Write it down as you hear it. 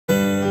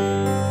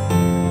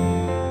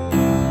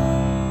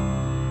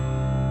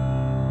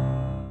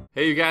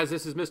Hey you guys,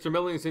 this is Mr.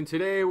 Millings, and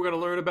today we're going to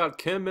learn about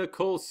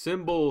chemical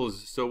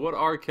symbols. So what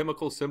are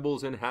chemical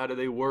symbols and how do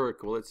they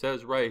work? Well, it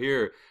says right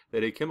here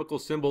that a chemical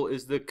symbol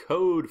is the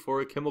code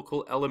for a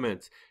chemical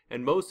element,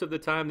 and most of the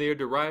time they are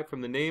derived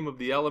from the name of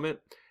the element.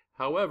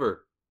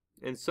 However,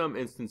 in some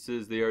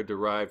instances they are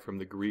derived from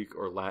the Greek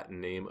or Latin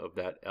name of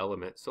that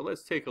element. So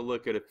let's take a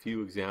look at a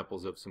few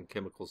examples of some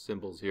chemical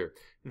symbols here,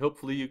 and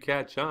hopefully you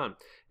catch on.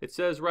 It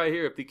says right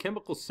here, if the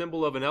chemical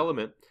symbol of an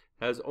element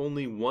has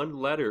only one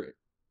letter,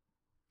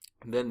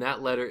 then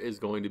that letter is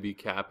going to be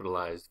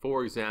capitalized.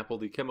 For example,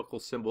 the chemical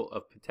symbol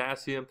of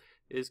potassium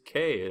is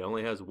K. It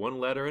only has one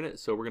letter in it,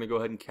 so we're going to go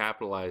ahead and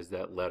capitalize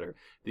that letter.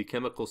 The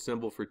chemical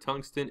symbol for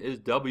tungsten is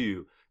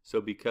W.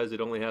 So because it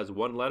only has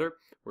one letter,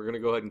 we're going to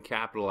go ahead and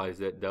capitalize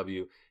that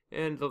W.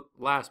 And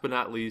last but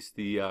not least,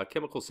 the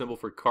chemical symbol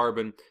for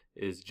carbon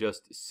is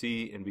just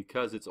C, and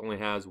because it only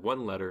has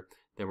one letter,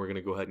 then we're going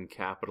to go ahead and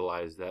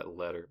capitalize that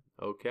letter.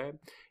 Okay?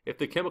 If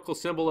the chemical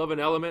symbol of an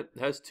element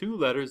has two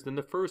letters, then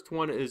the first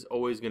one is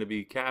always going to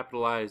be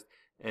capitalized,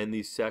 and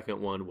the second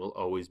one will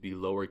always be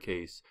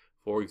lowercase.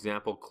 For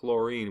example,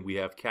 chlorine, we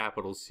have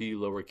capital C,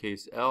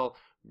 lowercase l,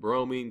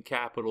 bromine,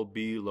 capital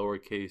B,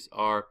 lowercase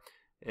r,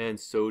 and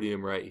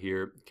sodium right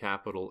here,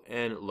 capital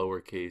N,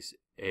 lowercase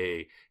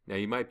a. Now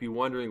you might be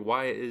wondering,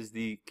 why is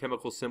the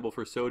chemical symbol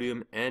for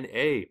sodium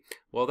Na?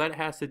 Well, that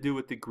has to do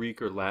with the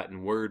Greek or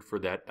Latin word for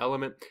that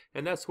element,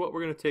 and that's what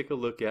we're going to take a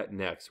look at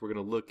next. We're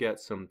going to look at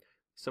some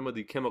of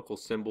the chemical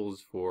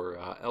symbols for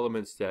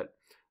elements that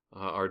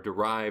are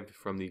derived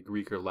from the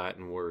Greek or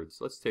Latin words.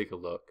 Let's take a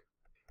look.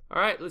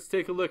 Alright, let's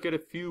take a look at a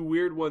few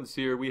weird ones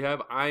here. We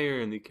have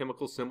iron. The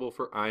chemical symbol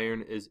for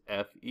iron is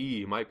Fe.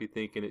 You might be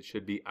thinking it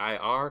should be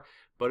Ir,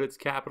 but it's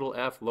capital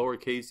F,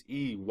 lowercase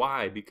e.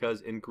 Why? Because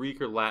in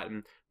Greek or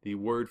Latin, the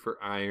word for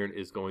iron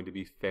is going to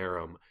be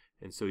ferrum.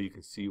 And so you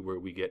can see where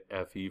we get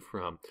Fe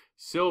from.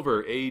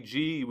 Silver, Ag,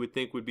 you would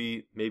think would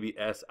be maybe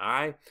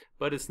Si,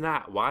 but it's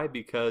not. Why?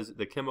 Because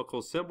the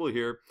chemical symbol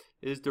here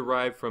is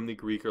derived from the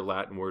Greek or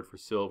Latin word for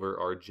silver,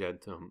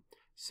 argentum.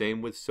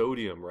 Same with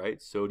sodium,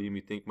 right? Sodium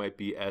you think might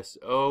be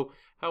SO.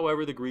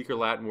 However, the Greek or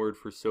Latin word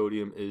for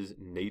sodium is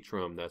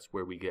natrum. That's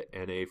where we get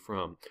Na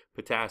from.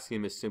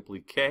 Potassium is simply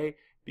K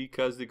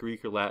because the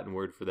Greek or Latin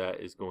word for that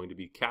is going to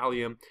be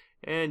kalium.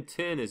 And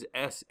tin is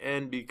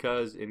Sn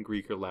because in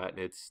Greek or Latin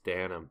it's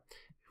stannum.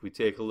 If we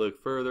take a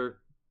look further,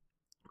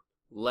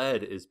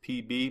 lead is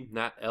Pb,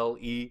 not Le.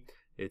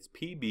 It's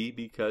Pb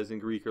because in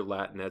Greek or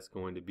Latin that's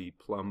going to be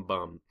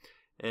plumbum.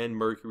 And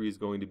mercury is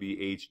going to be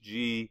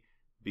Hg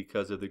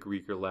because of the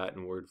Greek or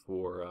Latin word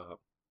for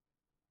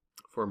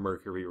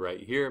mercury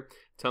right here.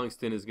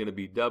 Tungsten is going to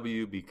be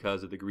W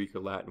because of the Greek or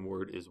Latin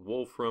word is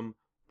wolfram.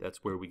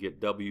 That's where we get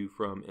W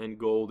from. And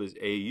gold is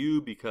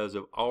Au because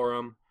of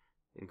aurum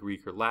in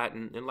Greek or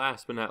Latin. And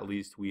last but not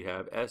least, we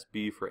have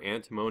Sb for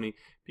antimony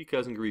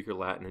because in Greek or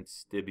Latin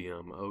it's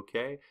stibium.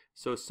 Okay,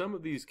 so some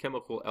of these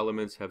chemical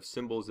elements have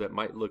symbols that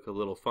might look a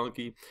little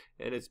funky,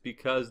 and it's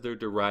because they're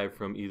derived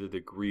from either the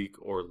Greek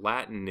or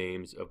Latin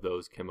names of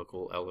those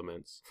chemical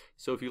elements.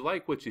 So if you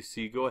like what you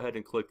see, go ahead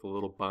and click the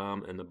little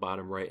bomb in the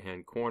bottom right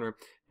hand corner,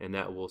 and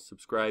that will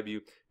subscribe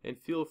you. And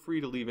feel free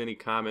to leave any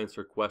comments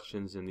or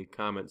questions in the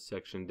comments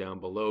section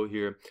down below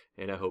here,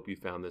 and I hope you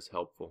found this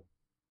helpful.